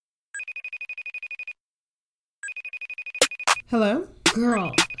Hello? Girl,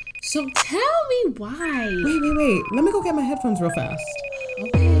 so tell me why. Wait. Let me go get my headphones real fast.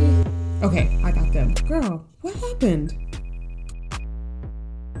 Okay. Okay, I got them. Girl, what happened?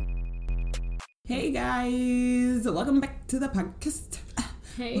 Hey guys, welcome back to the podcast.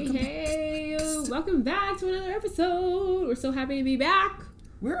 Hey, welcome back to another episode. We're so happy to be back.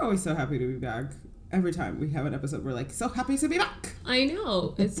 We're always so happy to be back. Every time we have an episode, we're like, so happy to be back. I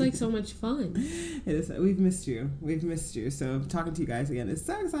know. It's like so much fun. It is. We've missed you. So talking to you guys again is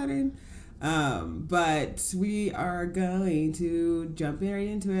so exciting. But we are going to jump right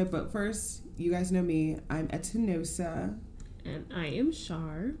into it. But first, you guys know me. I'm Etanosa. And I am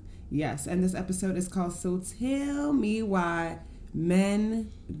Shar. Yes, and this episode is called So Tell Me Why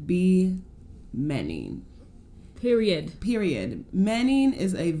Men Be Menning. Period. Menning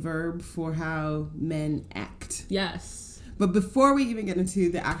is a verb for how men act. Yes. But before we even get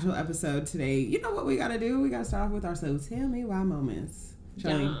into the actual episode today, you know what we gotta do? We gotta start off with our So Tell Me Why moments.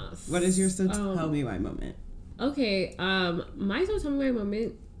 Charlie, yes. What is your So Tell Me Why moment? Okay, my So Tell Me Why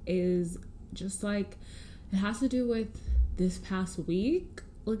moment is just like, it has to do with this past week.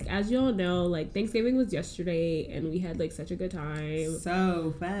 Like, as you all know, like, Thanksgiving was yesterday, and we had, like, such a good time.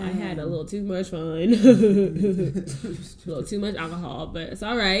 So fun. I had a little too much fun. A little too much alcohol, but it's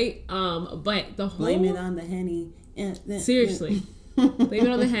all right. But the whole... Blame it on the Henny. Seriously. Blame it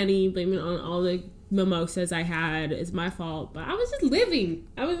on the Henny. Blame it on all the mimosas I had. It's my fault. But I was just living.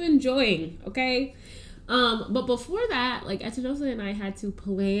 I was enjoying, okay? But before that, like, Etanosa and I had to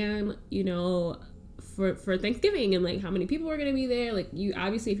plan, you know... For Thanksgiving and like how many people are going to be there. Like, you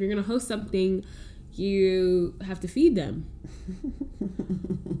obviously, if you're going to host something, you have to feed them.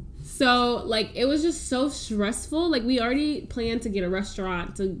 So like, it was just so stressful. Like, we already planned to get a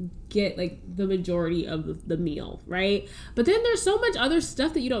restaurant to get like the majority of the meal, right? But then there's so much other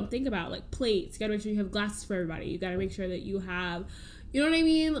stuff that you don't think about, like plates. You gotta make sure you have glasses for everybody. You gotta make sure that you have, you know what I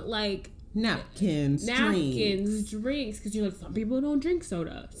mean, like napkins, drinks, because you're like, some people don't drink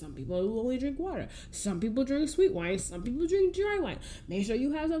soda, some people only drink water, some people drink sweet wine, some people drink dry wine. Make sure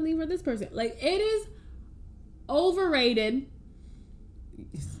you have something for this person. Like, it is overrated.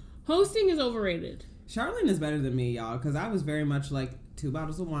 Hosting is overrated. Charlene is better than me, y'all, because I was very much like 2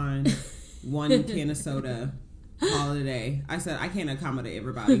 bottles of wine, 1 can of soda, all the day. I said, I can't accommodate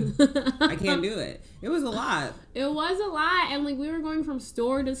everybody. I can't do it. It was a lot. It was a lot. And like, we were going from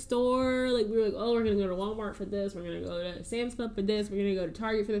store to store. Like, we were like, oh, we're going to go to Walmart for this. We're going to go to Sam's Club for this. We're going to go to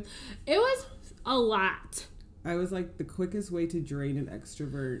Target for this. It was a lot. I was like, the quickest way to drain an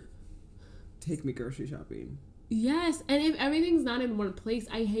extrovert, take me grocery shopping. Yes. And if everything's not in one place,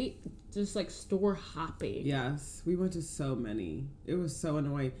 I hate just like store hopping. Yes. We went to so many. It was so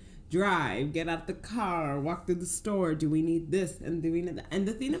annoying. Drive, get out the car, walk through the store. Do we need this? And do we need that? And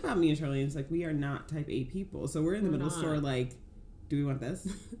the thing about me and Charlene is like, we are not type A people. So we're in the middle of the store like, do we want this?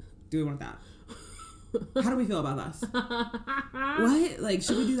 Do we want that? How do we feel about this? What? Like,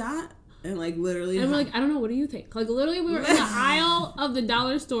 should we do that? And like, literally. And we're like, I don't know. What do you think? Like, literally, we were in the aisle of the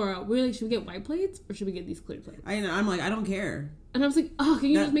dollar store. We were like, should we get white plates or should we get these clear plates? I'm like, I don't care. And I was like, oh, can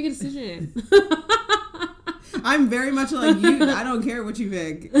you just make a decision? I'm very much like you. I don't care what you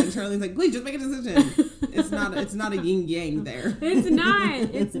pick. And Charlene's like, please just make a decision. It's not a yin yang there. It's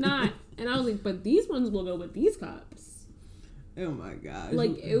not. And I was like, but these ones will go with these cups. Oh my gosh.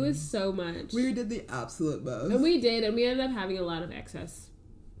 Like, it was so much. We did the absolute most. And we did, and we ended up having a lot of excess.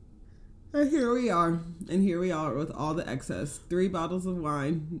 And here we are with all the excess. 3 bottles of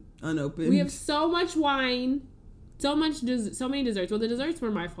wine unopened. We have so much wine. So many desserts. Well, the desserts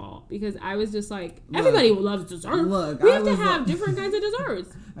were my fault because I was just like, everybody loves dessert. Look, we have to have different kinds of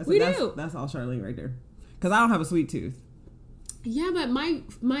desserts. We do. That's all Charlene right there. Because I don't have a sweet tooth. Yeah, but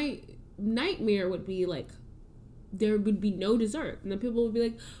my nightmare would be like, there would be no dessert. And then people would be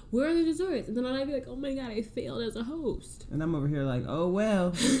like, where are the desserts? And then I'd be like, oh my God, I failed as a host. And I'm over here like, oh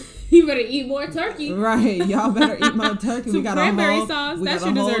well. You better eat more turkey. Right. Y'all better eat more turkey. We got cranberry sauce. That's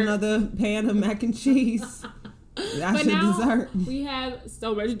your dessert. We got a whole nother pan of mac and cheese. That's your dessert. We have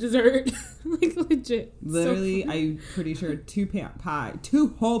so much dessert. Like, legit. Literally, I'm pretty sure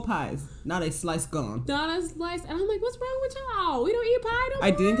 2 whole pies. Not a slice gone. Not a slice. And I'm like, what's wrong with y'all? We don't eat pie no more.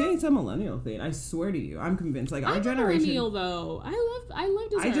 I didn't think it's a millennial thing. I swear to you. I'm convinced. Like, our generation. Millennial, though. I love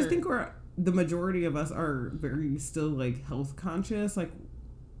dessert. I just think the majority of us are very still, like, health conscious. Like,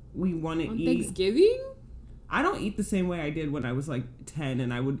 we want to eat. Thanksgiving? I don't eat the same way I did when I was like 10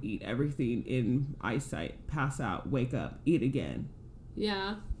 and I would eat everything in eyesight, pass out, wake up, eat again.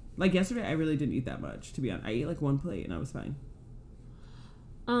 Yeah. Like yesterday, I really didn't eat that much, to be honest. I ate like 1 plate and I was fine.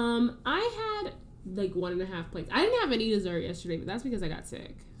 I had like 1.5 plates. I didn't have any dessert yesterday, but that's because I got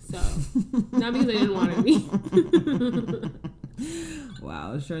sick. So, not because I didn't want any.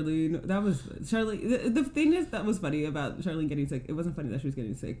 Wow, Charlene, that was Charlene. The thing is that was funny about Charlene getting sick. It wasn't funny that she was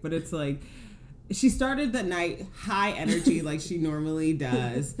getting sick, but it's like she started the night high energy like she normally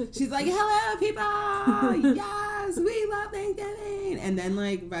does. She's like, "Hello, people! Yes, we love Thanksgiving." And then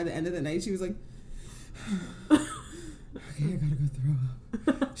like by the end of the night, she was like, "Okay, I gotta go throw up."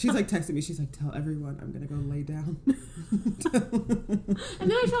 She's like texting me. She's like, "Tell everyone I'm gonna go lay down." And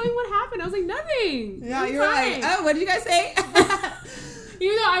then I told you what happened. I was like, nothing. Yeah, you're right. Oh, what did you guys say?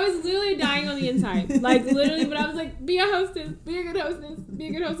 Even though I was literally dying on the inside. Like, literally, but I was like, be a hostess. Be a good hostess. Be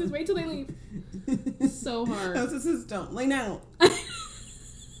a good hostess. Wait till they leave. So hard. Hostesses don't lay down.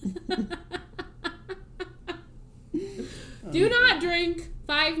 Do not drink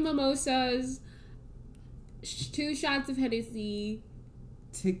 5 mimosas, 2 shots of Hennessy,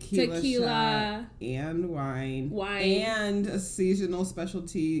 tequila shot, and wine, and a seasonal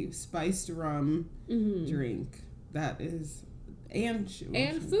specialty spiced rum drink. That is, and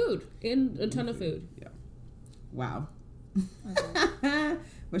food, and a ton of food. Yeah. Wow.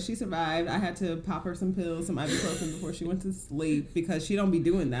 But she survived. I had to pop her some pills, some ibuprofen before she went to sleep because she don't be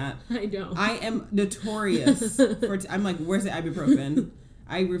doing that. I don't. I am notorious for. I'm like, where's the ibuprofen?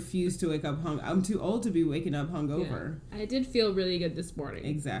 I refuse to wake up I'm too old to be waking up hungover. Yeah. I did feel really good this morning.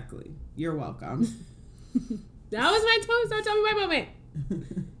 Exactly. You're welcome. That was my toast. Don't tell me my moment.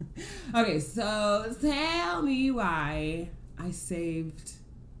 Okay, so tell me why I saved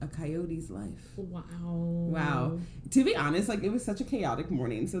a coyote's life. Wow. To be honest, like, it was such a chaotic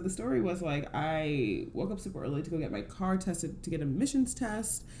morning. So the story was like, I woke up super early to go get my car tested to get an emissions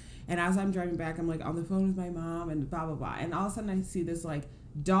test. And as I'm driving back, I'm like on the phone with my mom and blah, blah, blah. And all of a sudden I see this like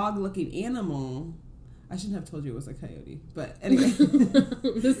dog-looking animal. I shouldn't have told you it was a coyote, but anyway.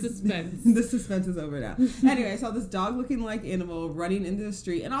 The suspense. The suspense is over now. Anyway, I saw this dog-looking like animal running into the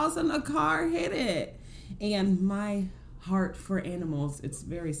street, and all of a sudden a car hit it. And my heart for animals, it's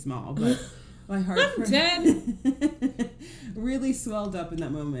very small, but my heart for really swelled up in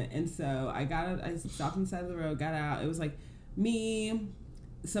that moment. And so I stopped on the side of the road, got out. It was like me,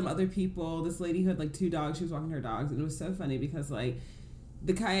 some other people, this lady who had like 2 dogs. She was walking her dogs, and it was so funny because like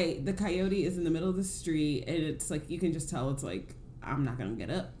the coyote is in the middle of the street, and it's like you can just tell it's like, I'm not gonna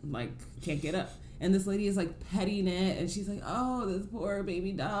get up, like can't get up. And this lady is like petting it, and she's like, "Oh, this poor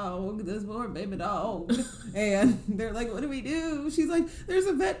baby dog, and they're like, "What do we do?" She's like, "There's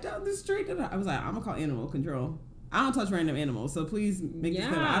a vet down the street." And I was like, "I'm gonna call animal control. I don't touch random animals, so please make this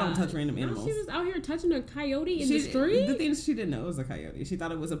clear. I don't touch random animals." She was out here touching a coyote in the street? The thing is, she didn't know it was a coyote. She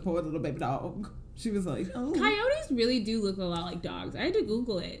thought it was a poor little baby dog. She was like, "Oh." Coyotes really do look a lot like dogs. I had to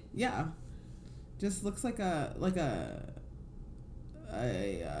Google it. Yeah. Just looks like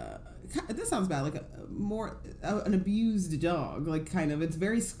this sounds bad, like an abused dog, like kind of. It's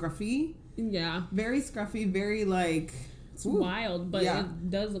very scruffy. Yeah. Very scruffy, very like... It's wild, but it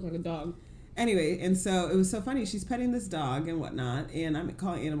does look like a dog. Anyway, and so it was so funny. She's petting this dog and whatnot, and I'm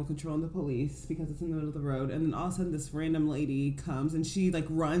calling animal control and the police because it's in the middle of the road. And then all of a sudden, this random lady comes and she like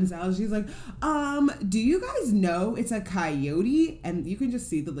runs out. She's like, "Do you guys know it's a coyote?" And you can just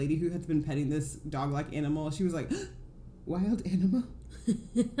see the lady who has been petting this dog-like animal. She was like, "Wild animal."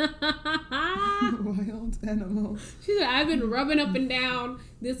 Wild animal. She said, "I've been rubbing up and down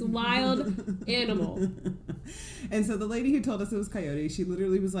this wild animal." And so the lady who told us it was coyote, she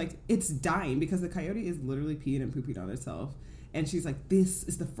literally was like, "It's dying," because the coyote is literally peeing and pooping on itself. And she's like, "This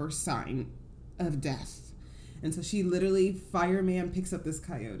is the first sign of death." And so she literally, fireman picks up this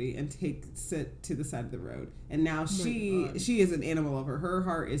coyote and takes it to the side of the road. And now she is an animal lover. Her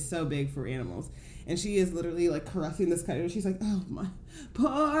heart is so big for animals. And she is literally like caressing this coyote. She's like, "Oh my,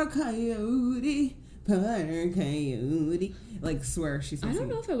 poor coyote, poor coyote." Like, swear she's. I don't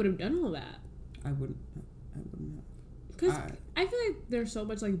know if I would have done all that. I wouldn't have. Because I feel like there's so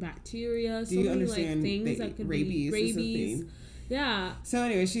much like bacteria, so many like things that could be rabies. Yeah. So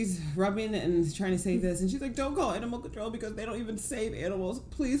anyway, she's rubbing and trying to save this, and she's like, "Don't call animal control because they don't even save animals.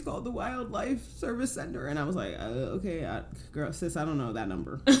 Please call the Wildlife Service Center." And I was like, "Okay, girl, sis, I don't know that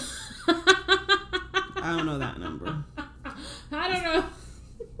number." I don't know that number. I don't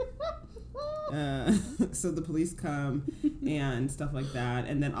know. So the police come and stuff like that,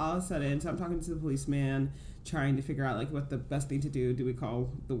 and then all of a sudden, so I'm talking to the policeman, trying to figure out like what the best thing to do. Do we call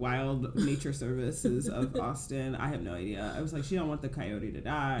the Wild Nature Services of Austin? I have no idea. I was like, she don't want the coyote to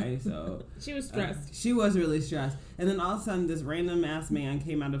die, so she was stressed. She was really stressed. And then all of a sudden, this random ass man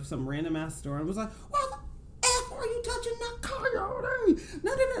came out of some random ass store and was like, "Why the F are you touching that coyote?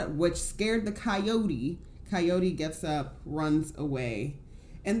 No. Which scared the coyote. Coyote gets up, runs away,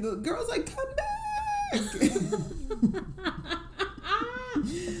 and the girl's like, "Come back."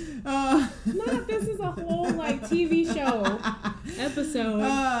 Not this is a whole like TV show. episode.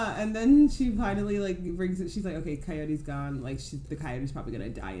 And then she finally like brings it. She's like, okay, Coyote's gone. Like the Coyote's probably gonna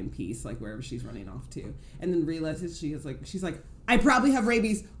die in peace, like wherever she's running off to. And then realizes she's like, I probably have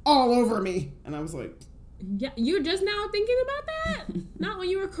rabies all over me. And I was like, yeah, you're just now thinking about that? Not when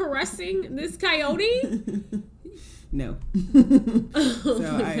you were caressing this coyote? No.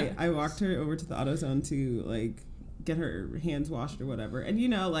 So I walked her over to the AutoZone to like get her hands washed or whatever. And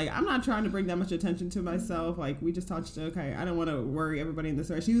like I'm not trying to bring that much attention to myself. Like we just touched I don't want to worry everybody in the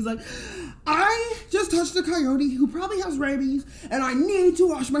store. She was like, I just touched a coyote who probably has rabies and I need to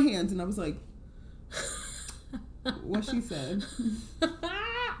wash my hands. And I was like, what she said.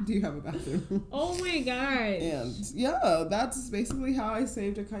 Do you have a bathroom? Oh my god. And yeah, that's basically how I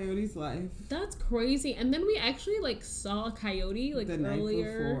saved a coyote's life. That's crazy. And then we actually like saw a coyote like the earlier.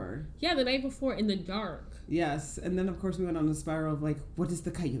 Night before. Yeah, the night before in the dark. Yes, and then of course we went on a spiral of like, what does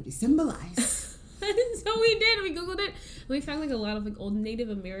the coyote symbolize? So we did. We googled it. And we found like a lot of like old Native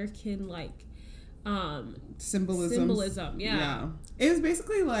American like symbolism. Yeah. It was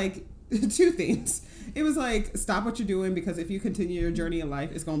basically like two things. It was like, stop what you're doing because if you continue your journey in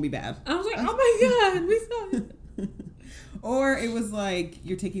life, it's gonna be bad. I was like, oh my god, we saw it. Or it was like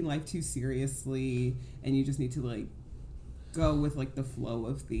you're taking life too seriously and you just need to like go with like the flow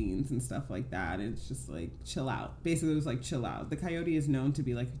of things and stuff like that. And it's just like chill out. Basically, it was like chill out. The coyote is known to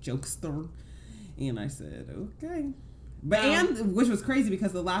be like a jokester, and I said okay. But and which was crazy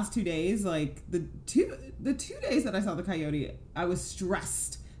because the last 2 days, like the two days that I saw the coyote, I was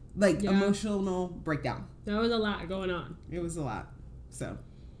stressed. Like emotional breakdown. There was a lot going on. It was a lot. So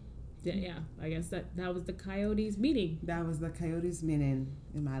yeah. I guess that was the coyote's meeting. That was the coyote's meeting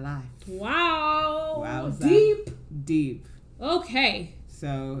in my life. Wow. Deep. Okay.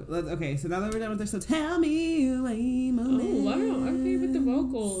 So So now that we're done with this, so tell me a moment. Oh wow! Okay, with the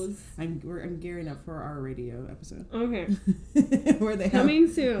vocals. I'm gearing up for our radio episode. Okay. Where they coming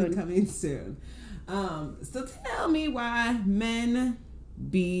soon. Coming soon. So tell me why men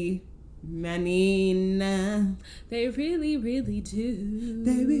be meaning. They really, really do.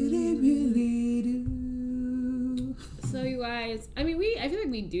 They really, really do. So you guys, I feel like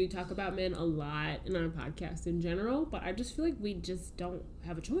we do talk about men a lot in our podcast in general, but I just feel like we just don't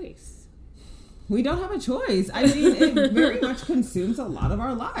have a choice. We don't have a choice. I mean, it very much consumes a lot of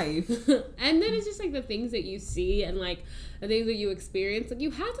our life. And then it's just like the things that you see and like the things that you experience, like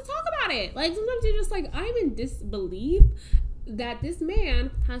you have to talk about it. Like sometimes you're just like, I'm in disbelief that this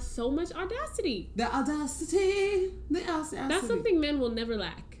man has so much audacity. The audacity. That's something men will never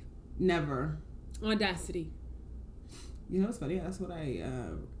lack. Never. Audacity. You know what's funny? That's what I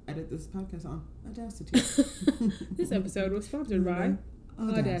edit this podcast on. Audacity. This episode was sponsored by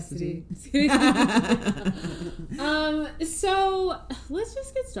Audacity. So let's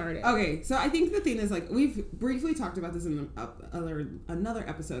just get started. Okay, so I think the thing is like we've briefly talked about this in another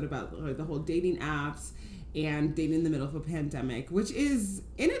episode about like, the whole dating apps and dating in the middle of a pandemic, which is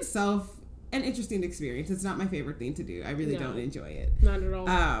in itself an interesting experience. It's not my favorite thing to do. I really don't enjoy it. Not at all.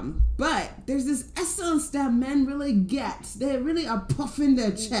 But there's this essence that men really get. They really are puffing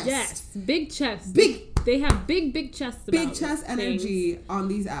their chest. Yes, big chest. They have big chests. Big chest energy on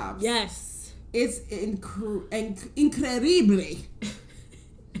these apps. Yes. It's incredible. Incredible.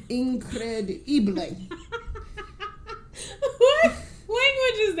 What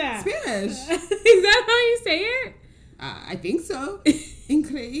language is that? Spanish. Is that how you say it? I think so.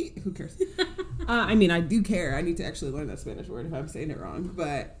 Who cares? I mean, I do care. I need to actually learn that Spanish word if I'm saying it wrong.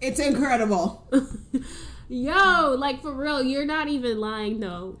 But it's incredible. Yo, like for real, you're not even lying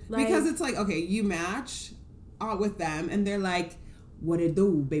though. Like, because it's like, okay, you match with them and they're like, what it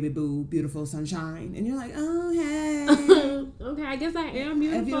do, baby boo, beautiful sunshine. And you're like, oh, hey. Okay, I guess I am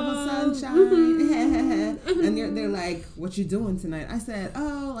beautiful. Beautiful sunshine. And they're like, what you doing tonight? I said,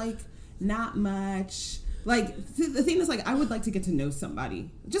 oh, like, not much. Like, the thing is, like, I would like to get to know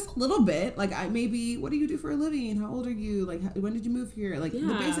somebody just a little bit. Like, what do you do for a living? How old are you? Like, when did you move here? Like, the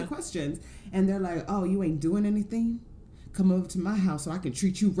basic questions. And they're like, oh, you ain't doing anything? Come over to my house so I can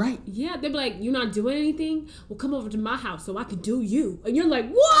treat you right. Yeah, they'd be like, you're not doing anything? Well, come over to my house so I can do you. And you're like,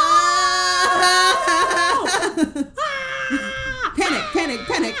 whoa! Panic. Panic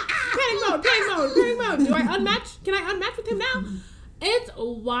mode. Do I unmatch? Can I unmatch with him now? It's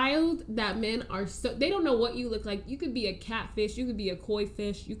wild that men are so... They don't know what you look like. You could be a catfish. You could be a koi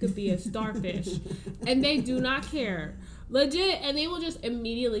fish. You could be a starfish. And they do not care. Legit. And they will just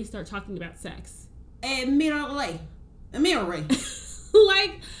immediately start talking about sex. Immediately.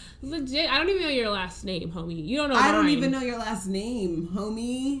 Like, legit. I don't even know your last name, homie. You don't know mine. I don't even know your last name,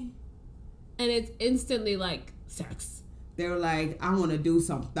 homie. And it's instantly like, sex. They were like, I want to do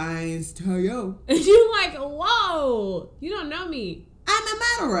some things to you. And you're like, whoa, you don't know me. I'm a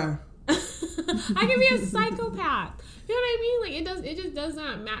murderer. I can be a psychopath. You know what I mean? Like it just does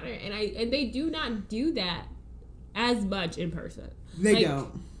not matter. And they do not do that as much in person. They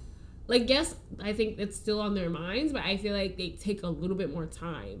don't. Like, yes, I think it's still on their minds, but I feel like they take a little bit more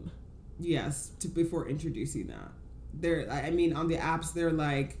time. Yes, before introducing that. I mean, on the apps, they're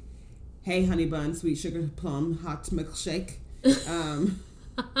like, hey, honey bun, sweet sugar plum, hot milkshake.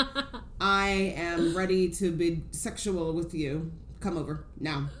 I am ready to be sexual with you. Come over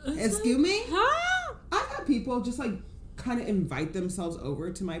now. Excuse me? Huh? I've had people just like kind of invite themselves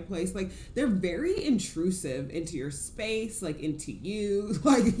over to my place. Like, they're very intrusive into your space, like into you.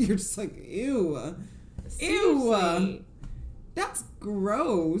 Like, you're just like, ew. Seriously. Ew. That's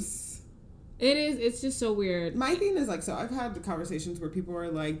gross. It is. It's just so weird. My thing is like, so I've had conversations where people are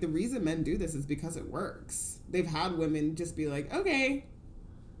like, the reason men do this is because it works. They've had women just be like, okay.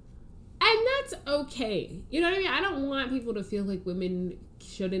 And that's okay. You know what I mean? I don't want people to feel like women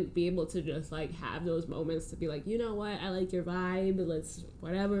shouldn't be able to just like have those moments to be like, you know what? I like your vibe. Let's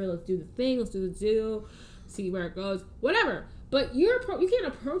do the thing. Let's do the do. See where it goes. Whatever. But you can't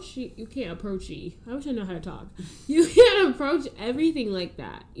approach. I wish I know how to talk. You can't approach everything like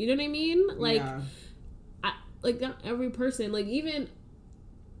that. You know what I mean? Like, yeah. Like not every person. Like even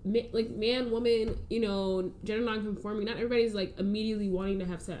like man, woman. You know, gender non-conforming. Not everybody's like immediately wanting to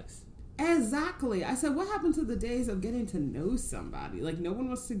have sex. Exactly. I said, what happened to the days of getting to know somebody? Like, no one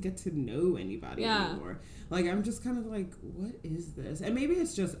wants to get to know anybody anymore. Like, I'm just kind of like, what is this? And maybe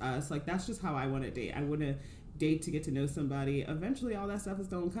it's just us. Like, that's just how I want to date. I want to date to get to know somebody. Eventually, all that stuff is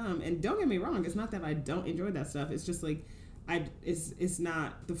going to come. And don't get me wrong. It's not that I don't enjoy that stuff. It's just like, it's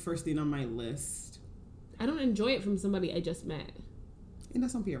not the first thing on my list. I don't enjoy it from somebody I just met. And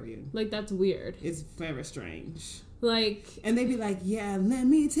that's on period. Like, that's weird. It's very strange. Like, and they be like, yeah, let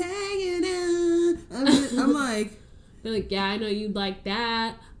me take it out. I'm like, they're like, yeah, I know you'd like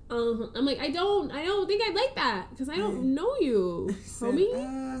that. I'm like, I don't think I'd like that because I don't know you,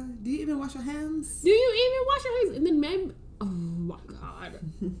 homie. Do you even wash your hands? Do you even wash your hands? And then men, oh my god.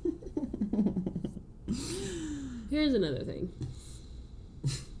 Here's another thing.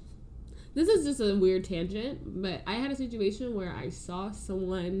 This is just a weird tangent, but I had a situation where I saw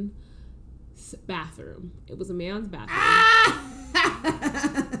someone's bathroom. It was a man's bathroom.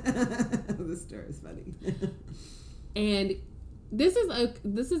 This story is funny. And this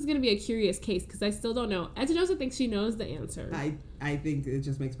is going to be a curious case because I still don't know. Etanosa thinks she knows the answer. I think it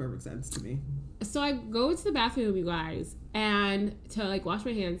just makes perfect sense to me. So I go to the bathroom, you guys, and to like wash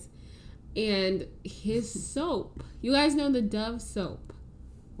my hands, and his soap. You guys know the Dove soap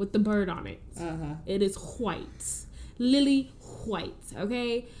with the bird on it. Uh-huh. It is white, lily white.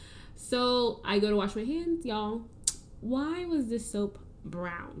 Okay. So I go to wash my hands, y'all. Why was this soap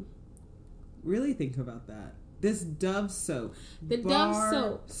brown? Really think about that. This Dove soap. The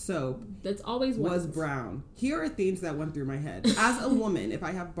Dove soap. That's always white. Was brown. Here are things that went through my head. As a woman, if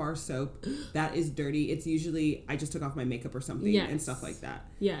I have bar soap that is dirty, it's usually I just took off my makeup or something and stuff like that.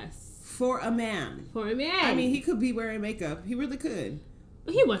 Yes. For a man. I mean, he could be wearing makeup. He really could.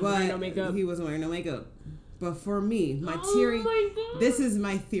 But he wasn't wearing no makeup. He wasn't wearing no makeup. But for me, my theory, this is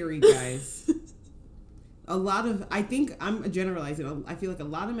my theory, guys. I think I'm generalizing. I feel like a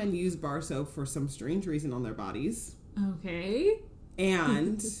lot of men use bar soap for some strange reason on their bodies. Okay.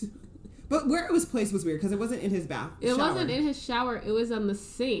 And, but where it was placed was weird because it wasn't in his bath. It wasn't in his shower. It was on the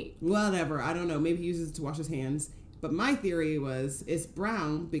sink. Whatever. I don't know. Maybe he uses it to wash his hands. But my theory was it's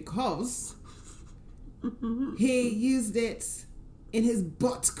brown because he used it in his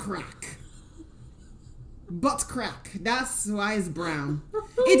butt crack. Butt crack. That's why it's brown.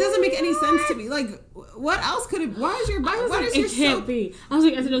 It doesn't make any sense to me. Like, what else could it? Why is your butt? Why is your soap? It can't be. I was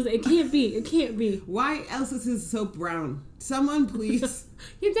like, it can't be. It can't be. Why else is his soap brown? Someone please.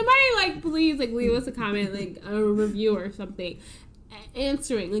 Can somebody please leave us a comment, like a review or something,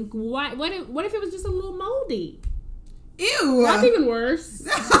 answering like why? What if it was just a little moldy? Ew. That's even worse. Is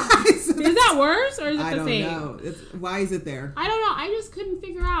that worse or is it the same? I don't know. Why is it there? I don't know. I just couldn't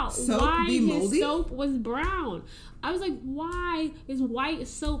figure out why his soap was brown. I was like, why is white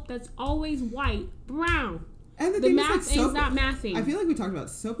soap that's always white brown? And the math is not mathing. I feel like we talked about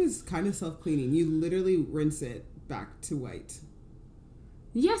soap is kind of self-cleaning. You literally rinse it back to white.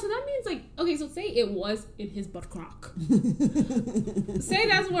 Yeah, so that means like, okay, so say it was in his butt crack. Say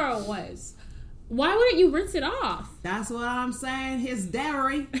that's where it was. Why wouldn't you rinse it off? That's what I'm saying. His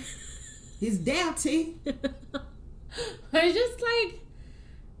dairy. His dirty. It's just like,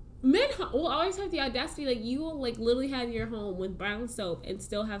 men will always have the audacity, like you will like literally have your home with brown soap and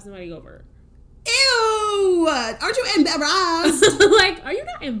still have somebody over. Ew! Aren't you embarrassed? Like, are you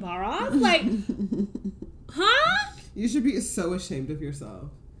not embarrassed? Like, huh? You should be so ashamed of yourself.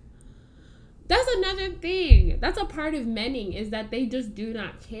 That's another thing. That's a part of menning, is that they just do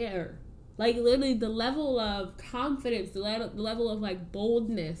not care. Like, literally, the level of confidence, the level of, like,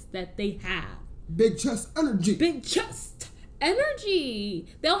 boldness that they have. Big chest energy. Big chest energy.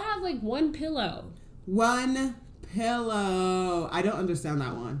 They'll have, like, one pillow. One pillow. I don't understand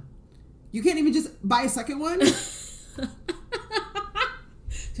that one. You can't even just buy a second one? So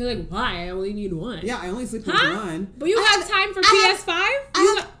you're like, why? I only need one. Yeah, I only sleep with one. But you have time for PS5?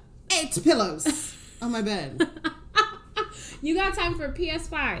 I have 8 pillows on my bed. You got time for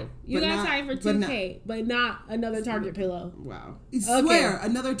PS5. You got time for 2K, but not another Target pillow. Wow. I swear,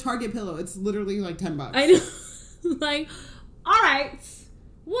 another Target pillow. It's literally like $10. I know. Like, all right.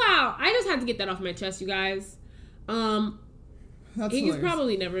 Wow. I just had to get that off my chest, you guys. That's He's hilarious.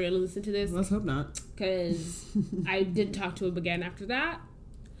 probably never going to listen to this. Let's hope not. Because I didn't talk to him again after that.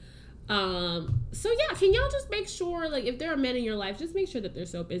 So yeah, can y'all just make sure, like, if there are men in your life, just make sure that their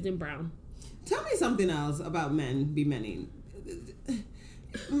soap isn't brown. Tell me something else about men be menning.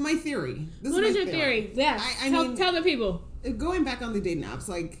 My theory. What is your theory? Yeah, tell the people. Going back on the dating apps,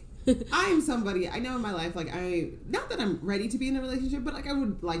 like, I'm somebody, I know in my life, like, not that I'm ready to be in a relationship, but, like, I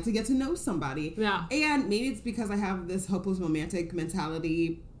would like to get to know somebody. Yeah. And maybe it's because I have this hopeless romantic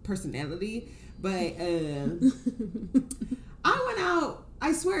personality, but I went out,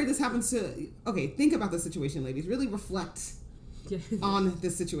 I swear this happens to, okay, think about the situation, ladies. Really reflect on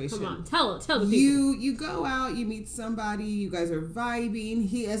this situation. Come on, tell the people. You go out, you meet somebody, you guys are vibing,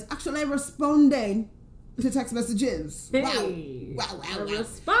 he is actually responding to text messages. Hey, wow.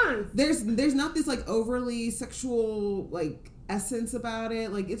 Response. There's not this, like, overly sexual, like, essence about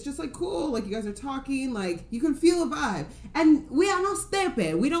it. Like, it's just, like, cool. Like, you guys are talking. Like, you can feel a vibe. And we are not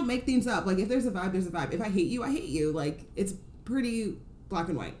stupid. We don't make things up. Like, if there's a vibe, there's a vibe. If I hate you, I hate you. Like, it's pretty black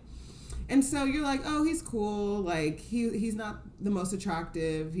and white. And so you're like, oh, he's cool. Like, he's not the most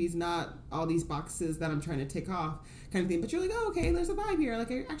attractive. He's not all these boxes that I'm trying to tick off kind of thing. But you're like, oh, okay, there's a vibe here. Like,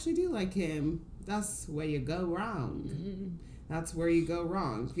 I actually do like him. That's where you go wrong. Mm-hmm. That's where you go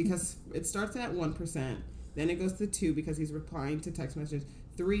wrong. Because it starts at 1%. Then it goes to 2 because he's replying to text messages.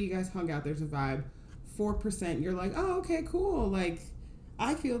 3, you guys hung out. There's a vibe. 4%, you're like, oh, okay, cool. Like,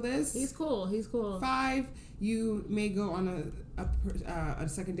 I feel this. He's cool. 5, you may go on a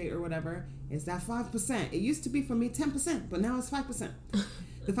second date or whatever. Is that 5%? It used to be for me 10%, but now it's 5%.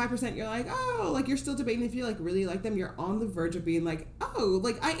 The 5%, you're like, oh, like, you're still debating if you, like, really like them. You're on the verge of being like, oh,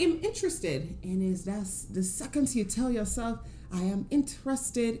 like, I am interested. And is that the second you tell yourself, I am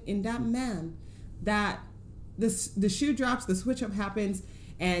interested in that man, that the shoe drops, the switch up happens,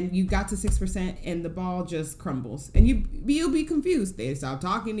 and you got to 6% and the ball just crumbles. And you'll be confused. They stop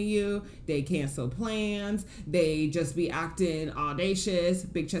talking to you. They cancel plans. They just be acting audacious.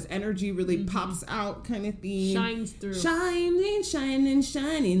 Big chest energy really pops out kind of thing. Shines through. Shining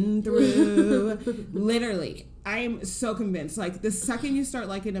through. Literally. I am so convinced. Like, the second you start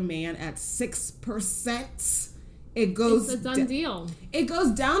liking a man at 6%, it's a done deal. It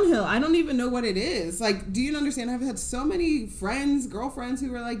goes downhill. I don't even know what it is. Like, do you understand? I've had so many girlfriends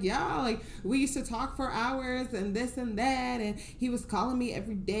who were like, yeah, like, we used to talk for hours and this and that, and he was calling me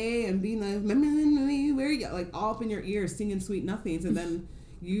every day and being like, where are you? Like, all up in your ears, singing sweet nothings, and then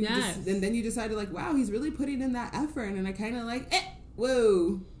you then you decided, like, wow, he's really putting in that effort, and I kind of like,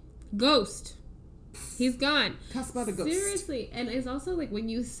 whoa, ghost. He's gone. Cuss about a ghost. Seriously, and it's also like when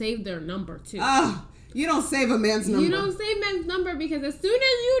you save their number too. You don't save a man's number. You don't save man's number because as soon as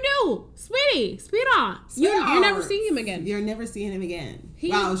you do, sweetheart, you're never seeing him again. You're never seeing him again.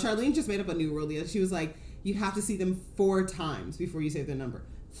 Wow, Charlene just made up a new rule. She was like, you have to see them 4 times before you save their number.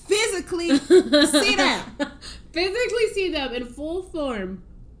 Physically see them. Physically see them in full form.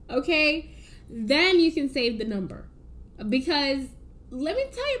 Okay? Then you can save the number. Because let me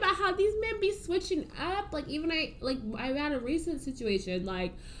tell you about how these men be switching up. Like, even I had a recent situation,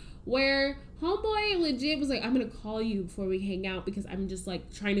 like, where homeboy legit was like, I'm gonna call you before we hang out because I'm just,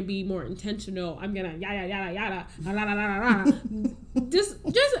 like, trying to be more intentional. I'm gonna yada yada yada yada. just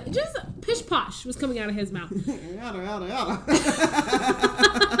pish posh was coming out of his mouth. Yada yada yada.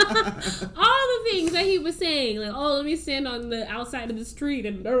 All the things that he was saying, like, oh, let me stand on the outside of the street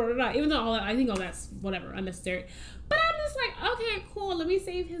and blah, blah, blah. Even though I think all that's whatever, unnecessary. But I'm just like, okay, cool. Let me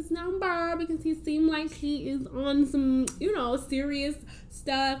save his number because he seemed like he is on some, serious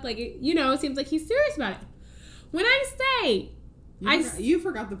stuff. Like, it seems like he's serious about it. When I say, you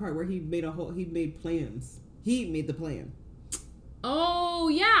forgot the part where he made plans. He made the plan. Oh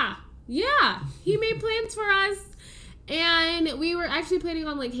yeah, he made plans for us, And we were actually planning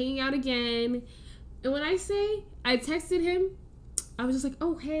on like hanging out again. And when I say I texted him, I was just like,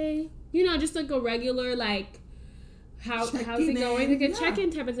 oh, hey. You know, just like a regular, like, how's it going? Like a check-in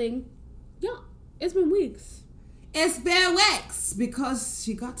type of thing. Yeah, it's been weeks. It's been weeks because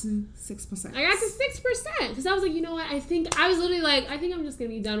she got to 6%. I got to 6% because I was like, you know what? I think I'm just going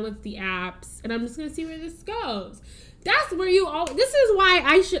to be done with the apps and I'm just going to see where this goes. That's where this is why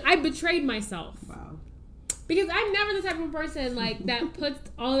I betrayed myself. Wow. Because I'm never the type of person like that puts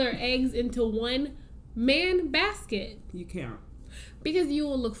all their eggs into one man basket. You can't. Because you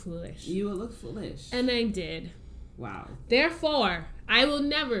will look foolish. You will look foolish. And I did. Wow. Therefore, I will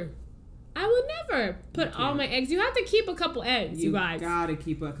never put all my eggs. You have to keep a couple eggs, you guys. You gotta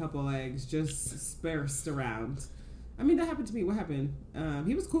keep a couple eggs just dispersed around. I mean, that happened to me. What happened?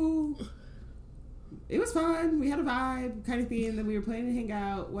 He was cool. It was fun. We had a vibe kind of thing. Then we were planning to hang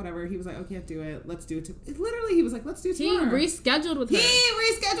out, whatever. He was like, okay, do it. Let's do it. Literally, he was like, let's do it tomorrow. He rescheduled with her. He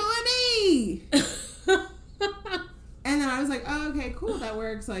rescheduled me. And then I was like, oh, okay, cool. That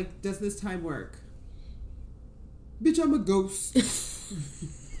works. Like, does this time work? Bitch, I'm a ghost.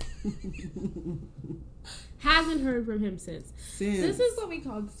 Hasn't heard from him since. This is what we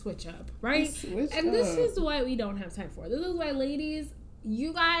call the switch up, right? This is what we don't have time for. This is why, ladies,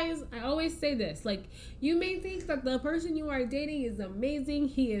 you guys, I always say this. Like, you may think that the person you are dating is amazing.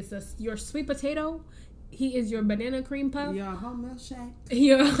 He is your sweet potato. He is your banana cream puff. Your hot milkshake.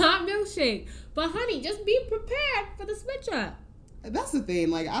 Your hot milkshake. But, honey, just be prepared for the switch up. That's the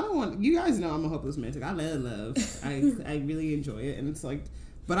thing. Like, I don't want... You guys know I'm a hopeless romantic. I love. I really enjoy it. And it's like...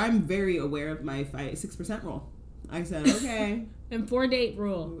 But I'm very aware of my 6% rule. I said, okay. And 4-date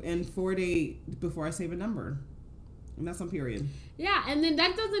rule. And 4-date before I save a number. And that's on period. Yeah, and then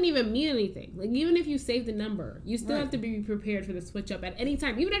that doesn't even mean anything. Like, even if you save the number, you still have to be prepared for the switch up at any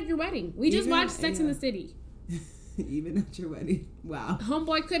time. Even at your wedding. We just watched Sex in the City. Even at your wedding. Wow.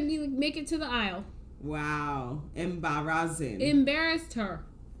 Homeboy couldn't even make it to the aisle. Wow. Embarrassing. Embarrassed her.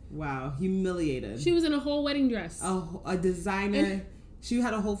 Wow. Humiliated. She was in a whole wedding dress. A designer. She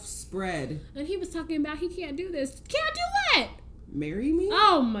had a whole spread. And he was talking about he can't do this. Can't do what? Marry me?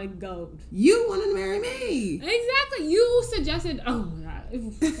 Oh my God. You wanted to marry me. Exactly. You suggested. Oh my God.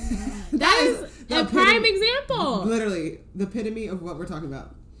 that is a prime example. Literally the epitome of what we're talking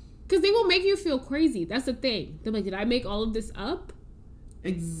about. Because they will make you feel crazy. That's the thing. They're like, did I make all of this up?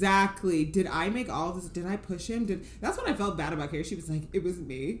 Exactly. Did I make all this? Did I push him? That's what I felt bad about Carrie. She was like, it was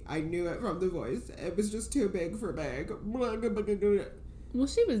me. I knew it from the voice. It was just too big for Meg. Well,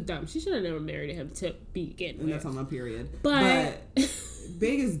 she was dumb. She should have never married him to begin with. And that's on my period. But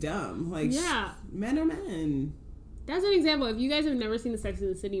big is dumb. Like, yeah. Men are men. That's an example. If you guys have never seen the Sex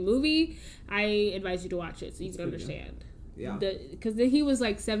and the City movie, I advise you to watch it so you can understand. Yeah. Because he was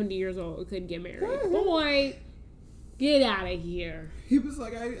like 70 years old and couldn't get married. Boy, get out of here. He was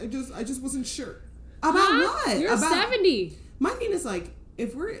like, I just wasn't sure. About what? You're 70. My thing is like,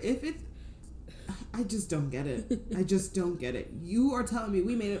 I just don't get it. I just don't get it. You are telling me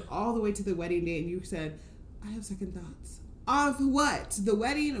we made it all the way to the wedding day and you said, I have second thoughts. Of what? The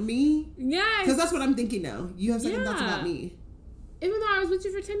wedding? Me? Yes. Because that's what I'm thinking now. You have second thoughts about me. Even though I was with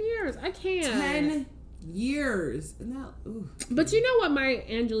you for 10 years. I can't. 10 years. And that, ooh. But you know what Maya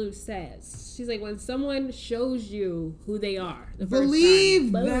Angelou says? She's like, when someone shows you who they are,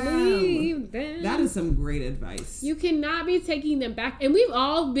 believe them. Believe them. That is some great advice. You cannot be taking them back. And we've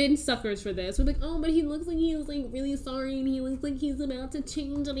all been suckers for this. We're like, oh, but he looks like he was like really sorry and he looks like he's about to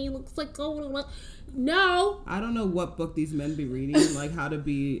change and he looks like, oh, no. I don't know what book these men be reading, like how to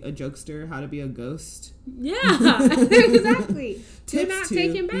be a jokester, how to be a ghost. Yeah, exactly. Do not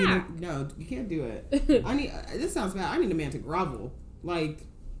take him back. No, you can't do it. This sounds bad. I need a man to grovel. Like,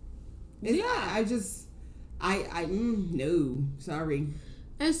 no, sorry.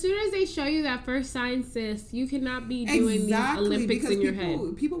 As soon as they show you that first sign, sis, you cannot be doing these Olympics in your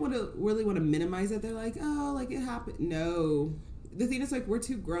head. People really want to minimize it. They're like, oh, like it happened. No. The thing is, like, we're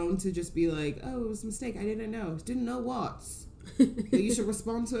too grown to just be like, oh, it was a mistake. I didn't know. Didn't know what. That you should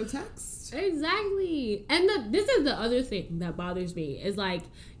respond to a text. Exactly. And this is the other thing that bothers me is like,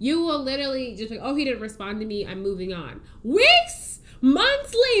 you will literally just like, oh, he didn't respond to me. I'm moving on. Weeks,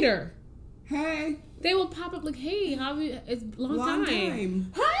 months later. Hey. They will pop up like, hey, it's a long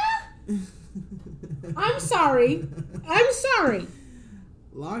time. Huh? I'm sorry.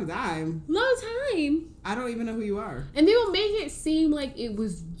 Long time. I don't even know who you are. And they will make it seem like it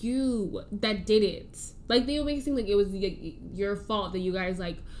was you that did it. Like, they will make it seem like it was your fault that you guys,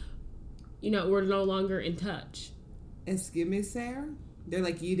 like, were no longer in touch. Excuse me, sir? They're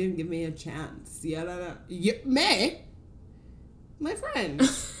like, you didn't give me a chance. Yeah, me? My friend.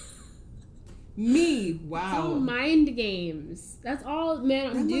 Me, It's wow. all mind games. That's all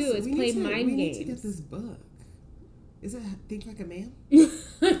men do is play mind we games. need to get this book. Is it Think Like a Man?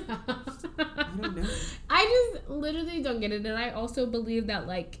 I don't know. I just literally don't get it. And I also believe that,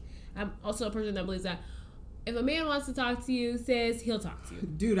 like, I'm also a person that believes that if a man wants to talk to you, sis, he'll talk to you.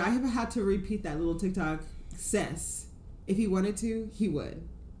 Dude, I have had to repeat that little TikTok. Sis, if he wanted to, he would.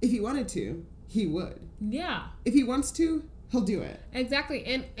 If he wanted to, he would. Yeah. If he wants to, he'll do it. Exactly.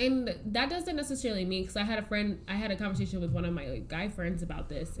 And that doesn't necessarily mean, because I had a conversation with one of my like, guy friends about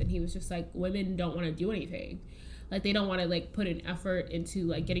this, and he was just like, women don't want to do anything. Like, they don't want to, like, put an effort into,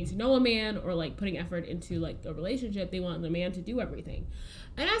 like, getting to know a man or, like, putting effort into, like, a relationship. They want the man to do everything.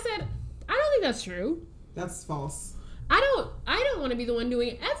 And I said, I don't think that's true. That's false. I don't want to be the one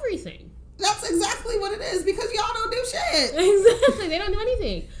doing everything. That's exactly what it is, because y'all don't do shit. Exactly. They don't do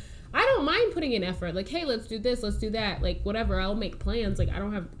anything. I don't mind putting in effort. Like, hey, let's do this, let's do that. Like, whatever. I'll make plans. Like, I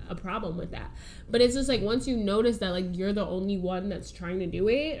don't have a problem with that. But it's just, like, once you notice that, like, you're the only one that's trying to do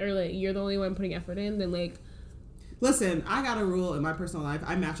it, or, like, you're the only one putting effort in, then, like... Listen, I got a rule in my personal life.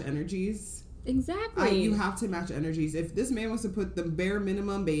 I match energies. Exactly. You have to match energies. If this man wants to put the bare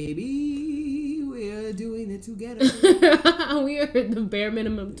minimum, baby, we're doing it together. We are the bare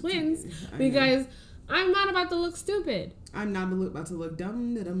minimum twins, because I'm not about to look stupid. I'm not about to look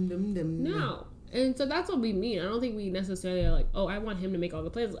dumb. No. And so that's what we mean. I don't think we necessarily are like, oh, I want him to make all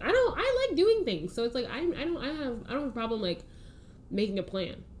the plans. I like doing things. So it's like, I don't have a problem, like, making a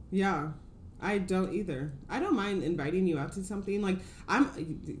plan. Yeah. I don't either. I don't mind inviting you out to something. Like,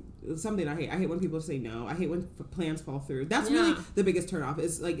 something I hate. I hate when people say no. I hate when plans fall through. That's really the biggest turnoff.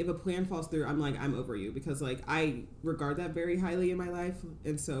 Is like, if a plan falls through, I'm like, I'm over you, because like I regard that very highly in my life.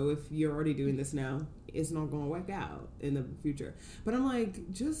 And so if you're already doing this now, it's not going to work out in the future. But I'm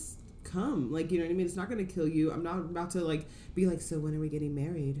like, just come. Like, you know what I mean? It's not going to kill you. I'm not about to like be like, so when are we getting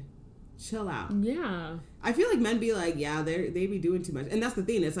married? Chill out. Yeah. I feel like men be like, yeah, they be doing too much. And that's the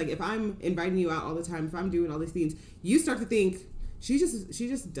thing. It's like, if I'm inviting you out all the time, if I'm doing all these things, you start to think she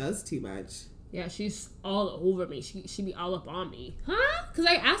just does too much. Yeah, she's all over me. She be all up on me. Huh? Because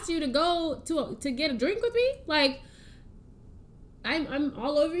I asked you to go to get a drink with me? Like, I'm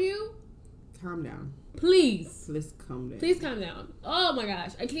all over you? Calm down. Please. Let's calm down. Please calm down. Oh my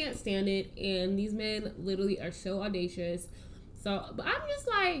gosh. I can't stand it. And these men literally are so audacious. So, but I'm just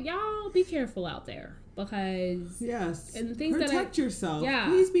like, y'all be careful out there, because yes, and things protect yourself. Yeah,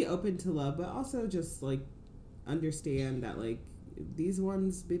 please be open to love, but also just like understand that like these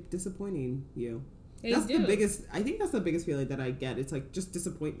ones be disappointing you. That's the biggest. I think that's the biggest feeling that I get. It's like just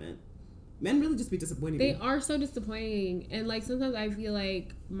disappointment. Men really just be disappointing. They are so disappointing, and like sometimes I feel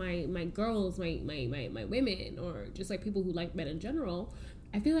like my girls, my women, or just like people who like men in general,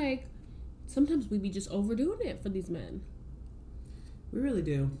 I feel like sometimes we be just overdoing it for these men. We really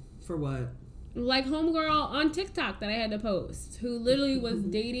do. For what? Like homegirl on TikTok that I had to post, who literally was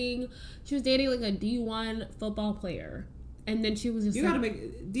dating. She was dating like a D1 football player, and then she was just. You gotta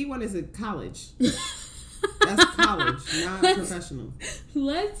make D1 is a college. That's college, not professional.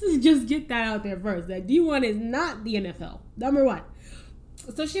 Let's just get that out there first. That D1 is not the NFL. Number one.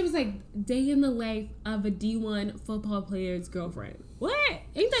 So she was like, day in the life of a D1 football player's girlfriend. What?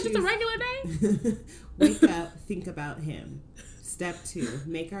 Ain't that just a regular day? Wake up, think about him. Step 2,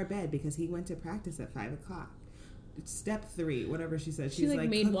 make our bed because he went to practice at 5 o'clock. Step 3, whatever she said. She's like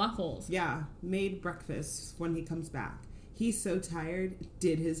made waffles. Yeah, made breakfast when he comes back. He's so tired,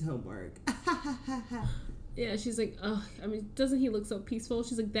 did his homework. Yeah, she's like, oh, I mean, doesn't he look so peaceful?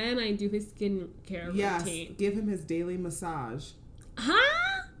 She's like, then I do his skincare routine. Yes, give him his daily massage.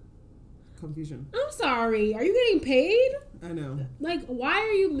 Huh? Confusion. I'm sorry. Are you getting paid? I know. Like, why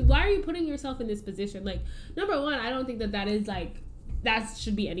are you putting yourself in this position? Like, number one, I don't think that is like, that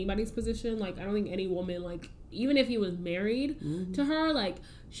should be anybody's position. Like, I don't think any woman, like, even if he was married to her, like,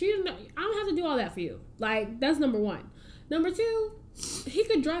 I don't have to do all that for you. Like, that's number one. Number two, he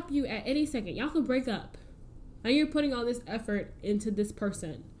could drop you at any second. Y'all could break up. And you're putting all this effort into this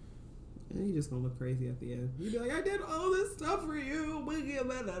person. And you just gonna look crazy at the end. You'd be like, I did all this stuff for you.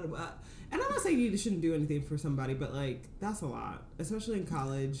 And I'm not saying you shouldn't do anything for somebody, but like, that's a lot. Especially in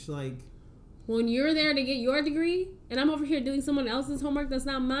college. Like, when you're there to get your degree and I'm over here doing someone else's homework that's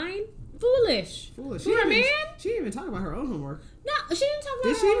not mine, foolish. For a man? She didn't even talk about her own homework. No, she didn't talk about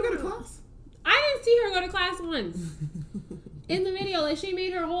Did she even go to class? I didn't see her go to class once. In the video, like, she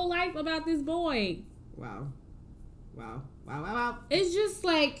made her whole life about this boy. Wow. It's just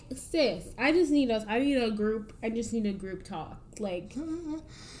like, sis, I just need a group talk. Like,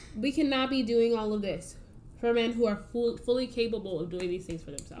 we cannot be doing all of this for men who are fully capable of doing these things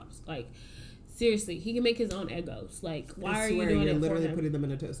for themselves. Like, seriously, he can make his own Eggos. Like, why are you doing it for him? You're literally putting them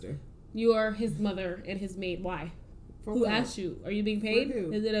in a toaster. You are his mother and his maid. Why? For Who what? asked you? Are you being paid?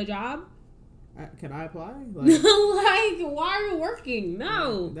 who? Is it a job? Can I apply? Like, why are you working?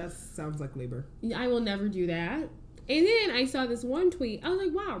 No. That sounds like labor. I will never do that. And then I saw this one tweet. I was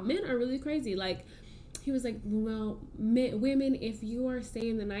like, wow, men are really crazy. Like, he was like, well, women, if you are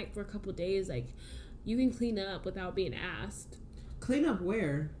staying the night for a couple of days, like, you can clean up without being asked. Clean up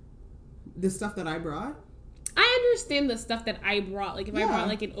where? The stuff that I brought? I understand the stuff that I brought. Like, if I brought,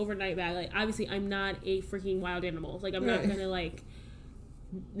 like, an overnight bag, like, obviously, I'm not a freaking wild animal. Like, I'm not gonna, like...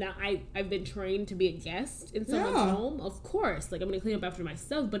 Now, I've been trained to be a guest in someone's home. Of course. Like, I'm going to clean up after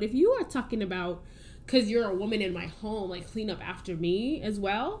myself. But if you are talking about, because you're a woman in my home, like, clean up after me as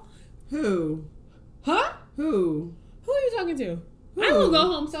well. Who? Huh? Who? Who are you talking to? Who? I will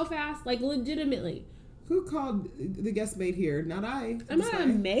go home so fast. Like, legitimately. Who called the guest maid here? Not I. I'm not a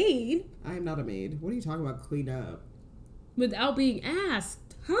maid. I am not a maid. What are you talking about, clean up? Without being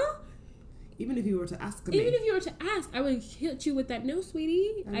asked. Huh? Even if you were to ask me. Even if you were to ask, I would hit you with that. No,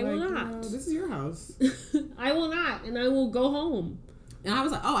 sweetie, I will not. No, this is your house. I will not, and I will go home. And I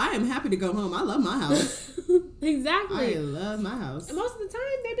was like, oh, I am happy to go home. I love my house. Exactly. I love my house. And most of the time,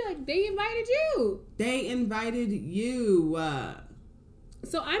 they'd be like, they invited you. They invited you.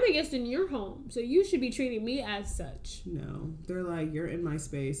 So I'm a guest in your home, so you should be treating me as such. No, they're like, you're in my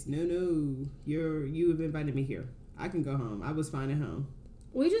space. No, you have invited me here. I can go home. I was fine at home.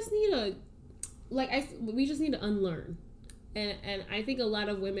 We just need to. We just need to unlearn. And I think a lot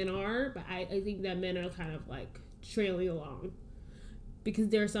of women are, but I think that men are kind of like trailing along. Because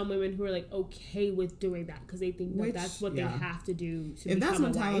there are some women who are like okay with doing that because they think that that's what they have to do to if that's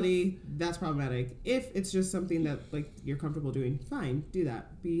mentality, a wife. That's problematic. If it's just something that like you're comfortable doing, fine, do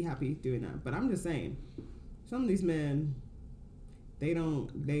that. Be happy doing that. But I'm just saying, some of these men, they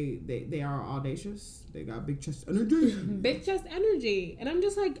are audacious. They got big chest energy. Big chest energy. And I'm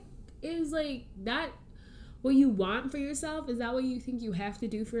just like, is like that what you want for yourself? Is that what you think you have to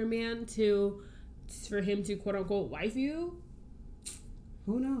do for a man for him to quote unquote wife you?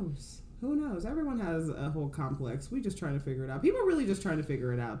 Who knows? Everyone has a whole complex. We just trying to figure it out. People are really just trying to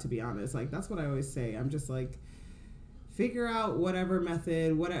figure it out, to be honest. Like, that's what I always say. I'm just like, figure out whatever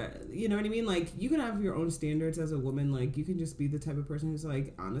method, whatever, you know what I mean? Like, you can have your own standards as a woman. Like, you can just be the type of person who's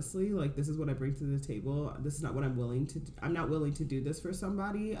like, honestly, like, this is what I bring to the table. This is not what I'm not willing to do this for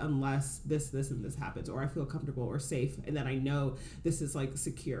somebody unless this, and this happens, or I feel comfortable or safe, and that I know this is, like,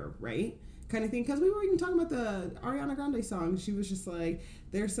 secure, right? Kind of thing. Because we were even talking about the Ariana Grande song. She was just like,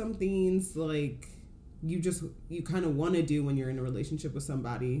 there's some things, like, you kind of want to do when you're in a relationship with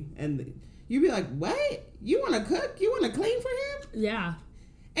somebody, and you'd be like, what? You want to cook? You want to clean for him? Yeah.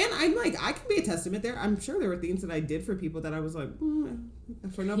 And I'm like, I can be a testament there. I'm sure there were things that I did for people that I was like,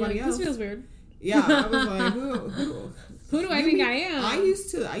 for nobody else. This feels weird. Yeah, I was like, who do I think I am? I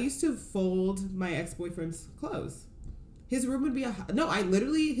used to fold my ex-boyfriend's clothes. His room would be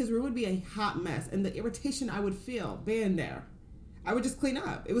his room would be a hot mess, and the irritation I would feel being there, I would just clean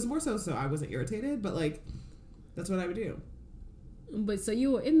up. It was more so I wasn't irritated, but like, that's what I would do. But so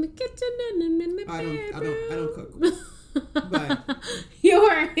you were in the kitchen and in the bedroom. I don't cook. But you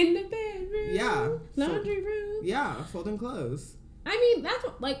were in the bedroom. Yeah. Laundry room. Yeah, folding clothes. I mean, that's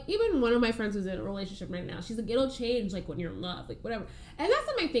what, like, even one of my friends who's in a relationship right now, she's like, it'll change, like, when you're in love, like, whatever. And that's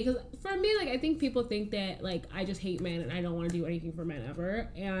not my thing, because for me, like, I think people think that, like, I just hate men and I don't want to do anything for men ever.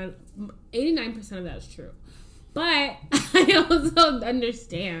 And 89% of that is true. But I also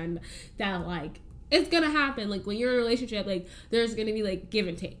understand that, like, it's going to happen. Like, when you're in a relationship, like, there's going to be, like, give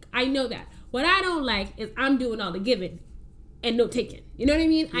and take. I know that. What I don't like is I'm doing all the giving and no taking. You know what I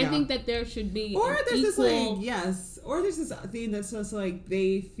mean? Yeah. I think that there should be or there's this, like, yes. Or there's this thing that's just, like,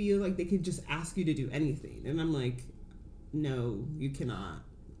 they feel like they could just ask you to do anything. And I'm like, no, you cannot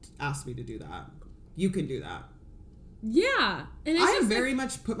ask me to do that. You can do that. Yeah. And I have very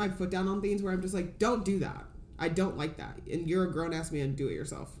much put my foot down on things where I'm just like, don't do that. I don't like that. And you're a grown-ass man, do it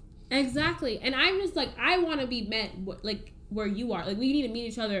yourself. Exactly. And I'm just like, I want to be met, like, where you are. Like, we need to meet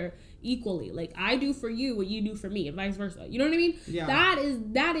each other equally. Like, I do for you what you do for me, and vice versa. You know what I mean? Yeah.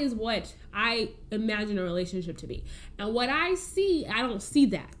 That is what I imagine a relationship to be. And what I see, I don't see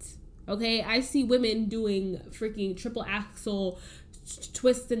that. Okay? I see women doing freaking triple axel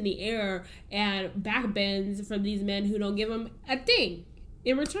twists in the air and back bends from these men who don't give them a thing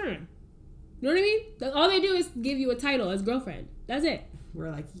in return. You know what I mean? All they do is give you a title as girlfriend. That's it. We're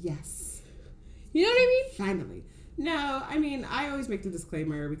like, yes. You know what I mean? Finally. No, I mean, I always make the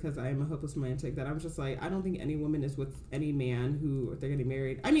disclaimer because I am a hopeless romantic that I'm just like, I don't think any woman is with any man who, if they're getting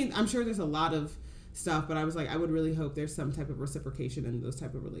married. I mean, I'm sure there's a lot of stuff, but I was like, I would really hope there's some type of reciprocation in those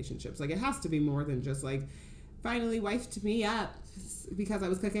type of relationships. Like, it has to be more than just like, finally wifed me up because I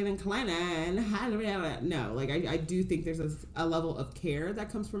was cooking and cleaning. No, like I do think there's a level of care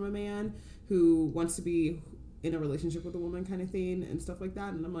that comes from a man who wants to be in a relationship with a woman kind of thing and stuff like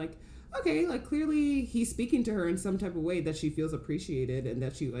that. And I'm like, okay, like clearly he's speaking to her in some type of way that she feels appreciated and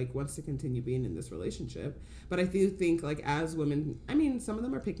that she like wants to continue being in this relationship. But I do think like as women, I mean, some of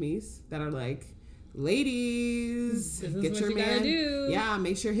them are pick-me's that are like, ladies, get your man. Yeah,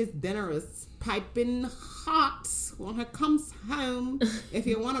 make sure his dinner is piping hot when he comes home. If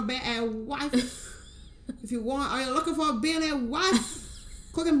you want to be a wife, are you looking for being a wife?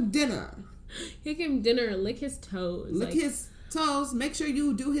 Cook him dinner. Cook him dinner. Lick his toes. His toes. Make sure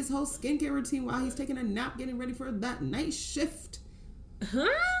you do his whole skincare routine while he's taking a nap, getting ready for that night shift. Huh?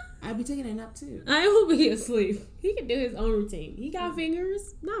 I'd be taking a nap too. I will be asleep. He can do his own routine. He got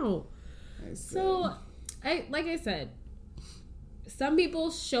fingers? No. So, like I said, some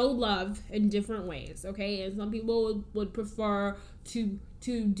people show love in different ways, okay? And some people would prefer to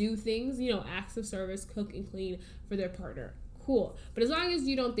do things, you know, acts of service, cook and clean for their partner. Cool. But as long as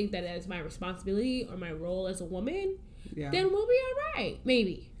you don't think that is my responsibility or my role as a woman, then we'll be all right.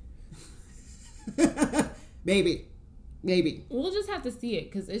 Maybe. Maybe. We'll just have to see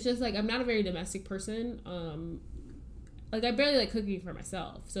it because it's just like I'm not a very domestic person. Like I barely like cooking for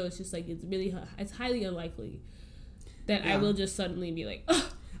myself, so it's just like it's highly unlikely that I will just suddenly be like, ugh,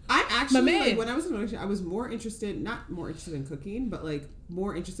 I'm actually like when I was in a relationship, I was not more interested in cooking, but like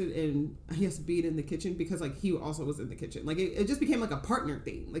more interested in being in the kitchen because like he also was in the kitchen. Like it just became like a partner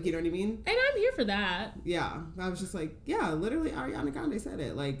thing. Like you know what I mean? And I'm here for that. Yeah, I was just like, yeah, literally Ariana Grande said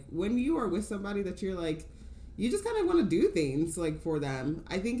it. Like when you are with somebody that you're like, you just kind of want to do things like for them.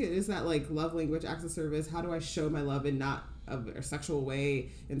 I think it is that like love language, acts of service. How do I show my love in not a sexual way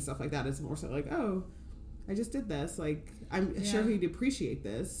and stuff like that? It's more so like, oh, I just did this. Like I'm sure he'd appreciate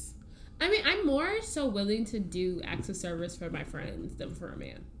this. I mean, I'm more so willing to do acts of service for my friends than for a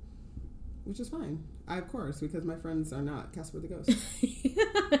man. Which is fine. Of course, because my friends are not Casper the Ghost.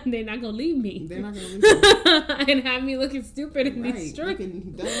 They're not going to leave me. They're not going to leave me. And have me looking stupid in these streets.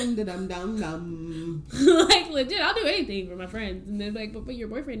 Looking dum. Like, legit, I'll do anything for my friends. And they're like, but your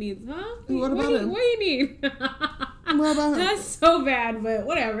boyfriend needs, huh? What about him? What do you need? What about him? That's so bad, but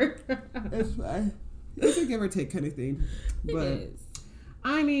whatever. It's fine. It's a give or take kind of thing. But it is.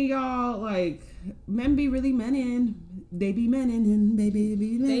 I mean, y'all, like, men be really menin. They be menin and baby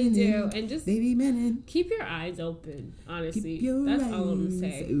be menin. They do. And just they be menin. Keep your eyes open, honestly. Keep That's all I'm going to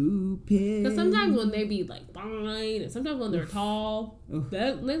say. Because sometimes when they be, like, fine, and sometimes when they're tall,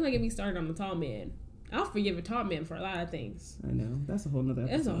 let's not get me started on the tall man. I'll forgive a tall man for a lot of things. I know. That's a whole nother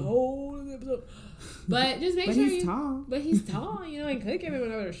episode. That's a whole other episode. But just make sure he's tall. But he's tall. You know, and could give him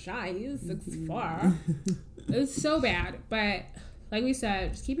another shot. He's 6'4". It's so bad. But like we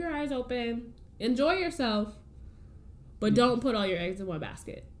said, just keep your eyes open. Enjoy yourself. But don't put all your eggs in one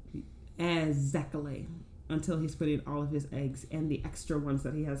basket. Exactly. Until he's putting all of his eggs and the extra ones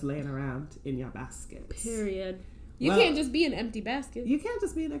that he has laying around in your basket. Period. You can't just be an empty basket. You can't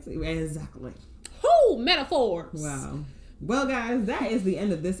just be an empty... Exactly. Oh, metaphors. Wow. Well, guys, that is the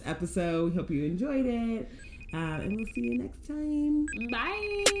end of this episode. We hope you enjoyed it. And we'll see you next time.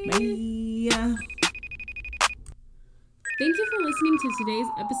 Bye. Bye. Thank you for listening to today's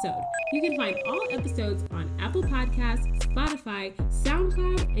episode. You can find all episodes on Apple Podcasts, Spotify,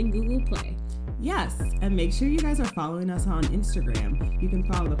 SoundCloud, and Google Play. Yes, and make sure you guys are following us on Instagram. You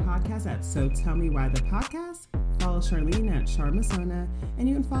can follow the podcast at So Tell Me Why the Podcast, follow Charlene at Charmasona, and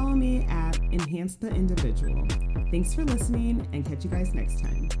you can follow me at Enhance the Individual. Thanks for listening, and catch you guys next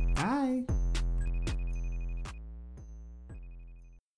time.